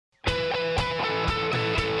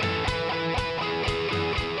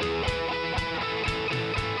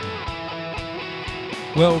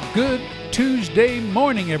Well, good Tuesday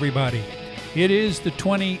morning, everybody. It is the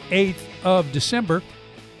 28th of December,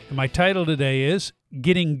 and my title today is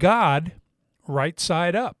Getting God Right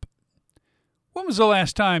Side Up. When was the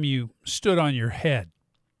last time you stood on your head?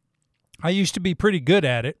 I used to be pretty good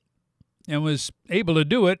at it and was able to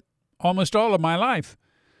do it almost all of my life.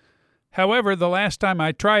 However, the last time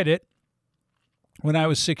I tried it, when I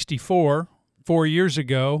was 64, 4 years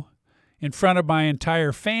ago, in front of my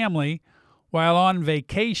entire family, while on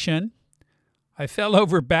vacation, I fell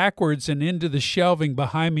over backwards and into the shelving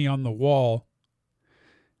behind me on the wall.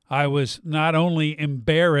 I was not only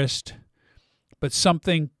embarrassed, but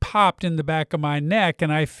something popped in the back of my neck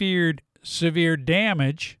and I feared severe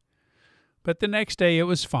damage. But the next day it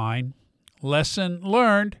was fine. Lesson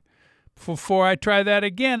learned. Before I try that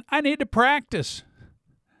again, I need to practice.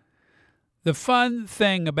 The fun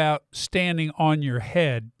thing about standing on your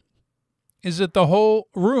head is that the whole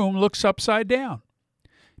room looks upside down.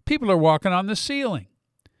 People are walking on the ceiling,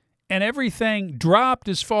 and everything dropped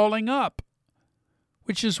is falling up,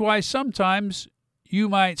 which is why sometimes you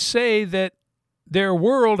might say that their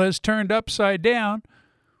world has turned upside down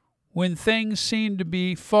when things seem to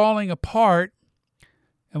be falling apart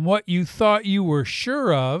and what you thought you were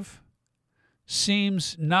sure of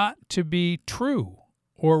seems not to be true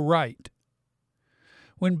or right.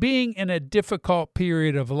 When being in a difficult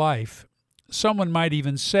period of life, someone might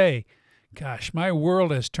even say, gosh, my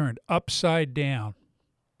world has turned upside down.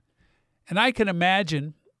 And I can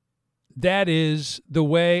imagine that is the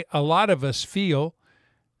way a lot of us feel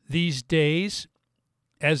these days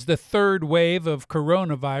as the third wave of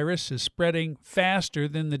coronavirus is spreading faster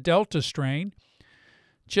than the Delta strain.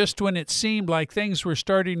 Just when it seemed like things were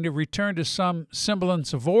starting to return to some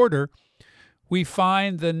semblance of order, we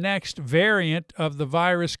find the next variant of the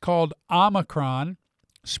virus called Omicron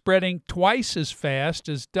spreading twice as fast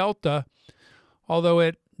as Delta, although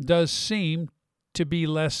it does seem to be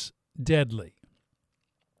less deadly.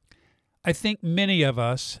 I think many of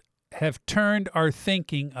us have turned our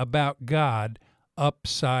thinking about God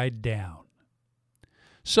upside down.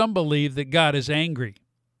 Some believe that God is angry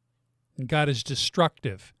and God is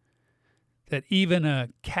destructive, that even a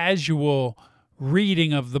casual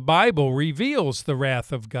reading of the Bible reveals the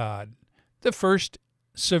wrath of God. The first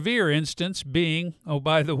severe instance being,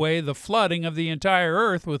 by the way, the flooding of the entire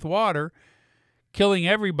earth with water, killing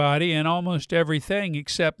everybody and almost everything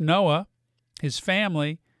except Noah, his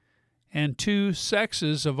family, and 2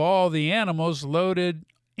 sexes of all the animals loaded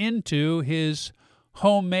into his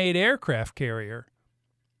homemade aircraft carrier.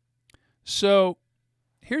 So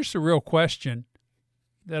here's the real question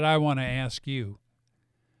that I want to ask you.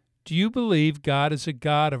 Do you believe God is a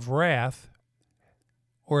God of wrath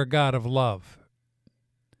or a God of love?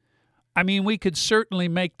 I mean, we could certainly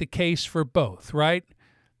make the case for both, right?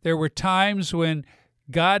 There were times when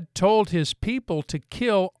God told his people to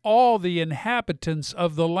kill all the inhabitants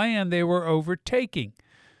of the land they were overtaking.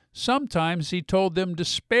 Sometimes he told them to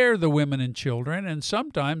spare the women and children, and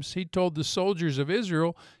sometimes he told the soldiers of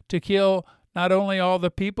Israel to kill not only all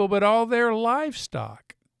the people, but all their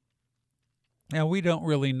livestock. Now, we don't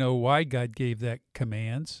really know why God gave that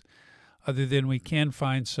commands, other than we can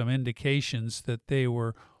find some indications that they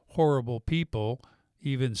were horrible people,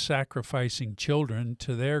 even sacrificing children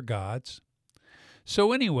to their gods.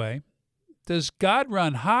 So anyway, does God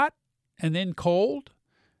run hot and then cold?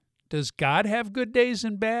 Does God have good days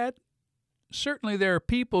and bad? Certainly there are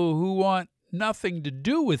people who want nothing to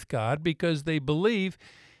do with God because they believe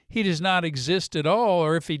he does not exist at all,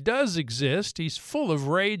 or if he does exist, he's full of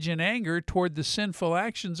rage and anger toward the sinful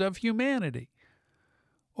actions of humanity.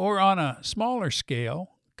 Or on a smaller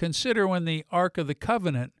scale, consider when the Ark of the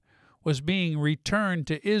Covenant was being returned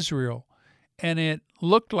to Israel, and it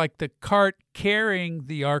looked like the cart carrying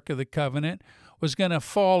the Ark of the Covenant was going to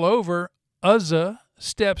fall over. Uzzah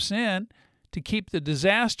steps in to keep the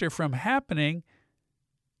disaster from happening,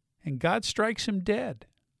 and God strikes him dead.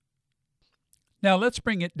 Now let's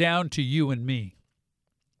bring it down to you and me.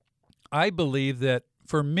 I believe that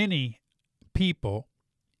for many people,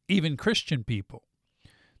 even Christian people,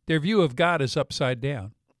 their view of God is upside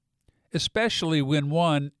down, especially when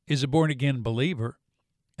one is a born-again believer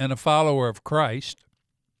and a follower of Christ,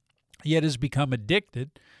 yet has become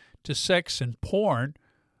addicted to sex and porn.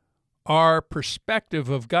 Our perspective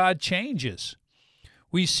of God changes.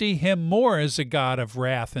 We see him more as a God of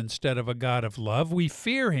wrath instead of a God of love. We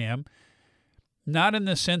fear him, not in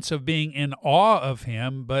the sense of being in awe of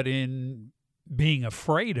him, but in being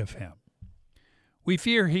afraid of him. We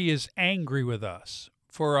fear he is angry with us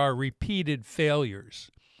for our repeated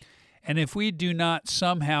failures. And if we do not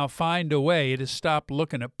somehow find a way to stop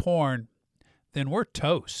looking at porn, then we're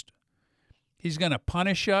toast. He's going to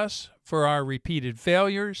punish us for our repeated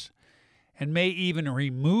failures and may even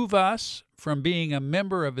remove us from being a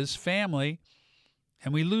member of his family,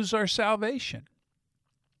 and we lose our salvation.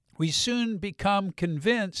 We soon become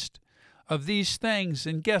convinced of these things,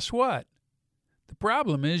 and guess what? The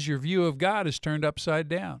problem is your view of God is turned upside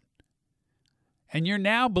down. And you're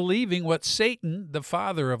now believing what Satan, the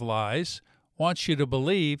father of lies, wants you to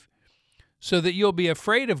believe, so that you'll be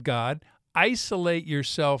afraid of God, isolate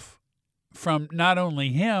yourself from not only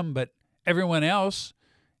him, but everyone else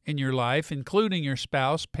in your life, including your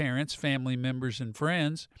spouse, parents, family members, and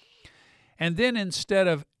friends. And then instead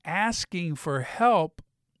of asking for help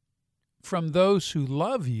from those who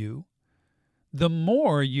love you, the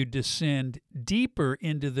more you descend deeper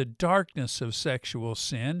into the darkness of sexual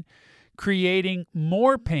sin, creating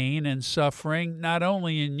more pain and suffering, not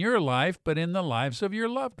only in your life, but in the lives of your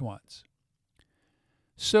loved ones.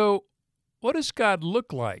 So, what does God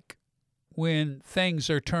look like when things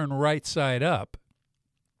are turned right side up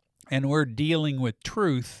and we're dealing with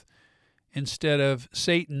truth instead of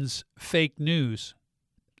Satan's fake news?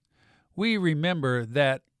 We remember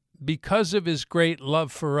that because of his great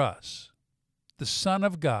love for us, the Son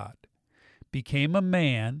of God became a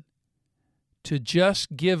man to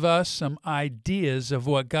just give us some ideas of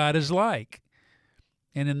what God is like.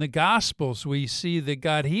 And in the Gospels, we see that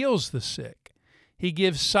God heals the sick. He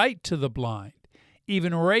gives sight to the blind,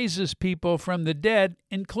 even raises people from the dead,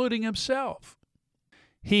 including himself.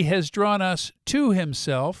 He has drawn us to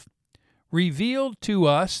himself, revealed to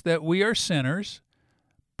us that we are sinners,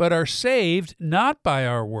 but are saved not by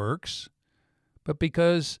our works, but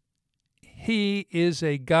because he is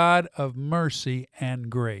a God of mercy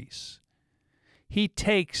and grace. He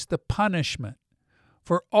takes the punishment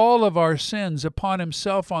for all of our sins upon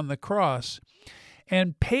himself on the cross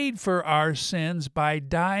and paid for our sins by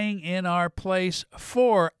dying in our place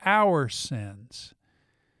for our sins.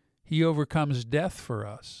 He overcomes death for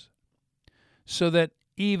us, so that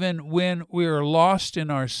even when we are lost in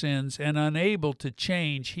our sins and unable to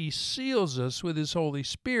change, he seals us with his Holy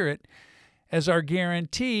Spirit as our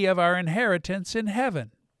guarantee of our inheritance in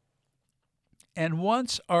heaven. And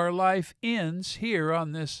once our life ends here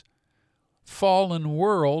on this fallen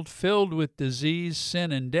world filled with disease,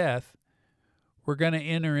 sin, and death, we're going to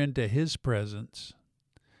enter into his presence,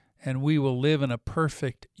 and we will live in a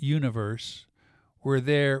perfect universe where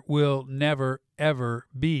there will never, ever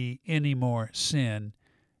be any more sin,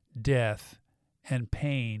 death, and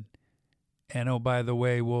pain. And oh, by the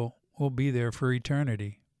way, we'll be there for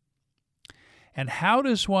eternity. And how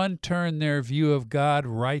does one turn their view of God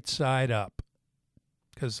right side up?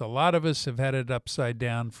 Because a lot of us have had it upside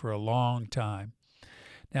down for a long time.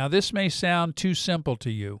 Now, this may sound too simple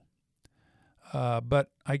to you,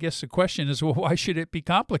 but I guess the question is, well, why should it be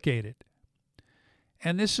complicated?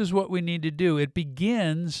 And this is what we need to do. It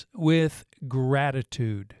begins with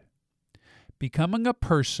gratitude. Becoming a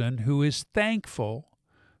person who is thankful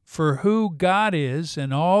for who God is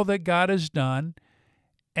and all that God has done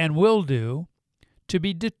and will do, to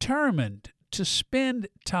be determined to spend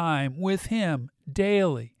time with him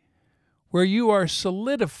daily, where you are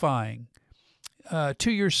solidifying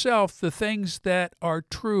to yourself the things that are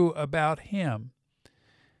true about him.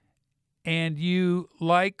 And you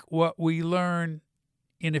like what we learn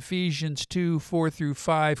in Ephesians 2, 4 through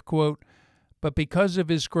 5, quote, "But because of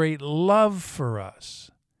his great love for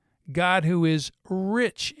us, God, who is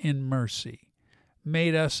rich in mercy,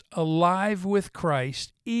 made us alive with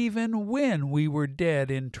Christ even when we were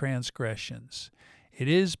dead in transgressions. It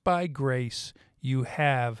is by grace you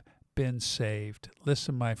have been saved."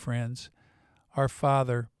 Listen, my friends, our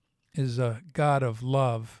Father is a God of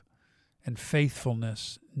love and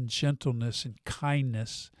faithfulness and gentleness and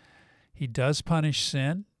kindness. He does punish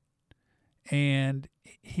sin, and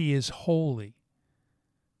he is holy.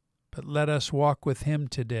 But let us walk with him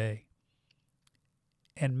today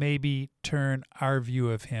and maybe turn our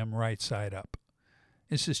view of him right side up.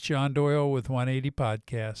 This is John Doyle with 180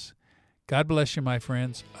 Podcasts. God bless you, my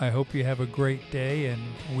friends. I hope you have a great day and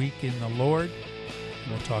week in the Lord.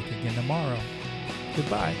 We'll talk again tomorrow.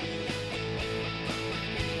 Goodbye.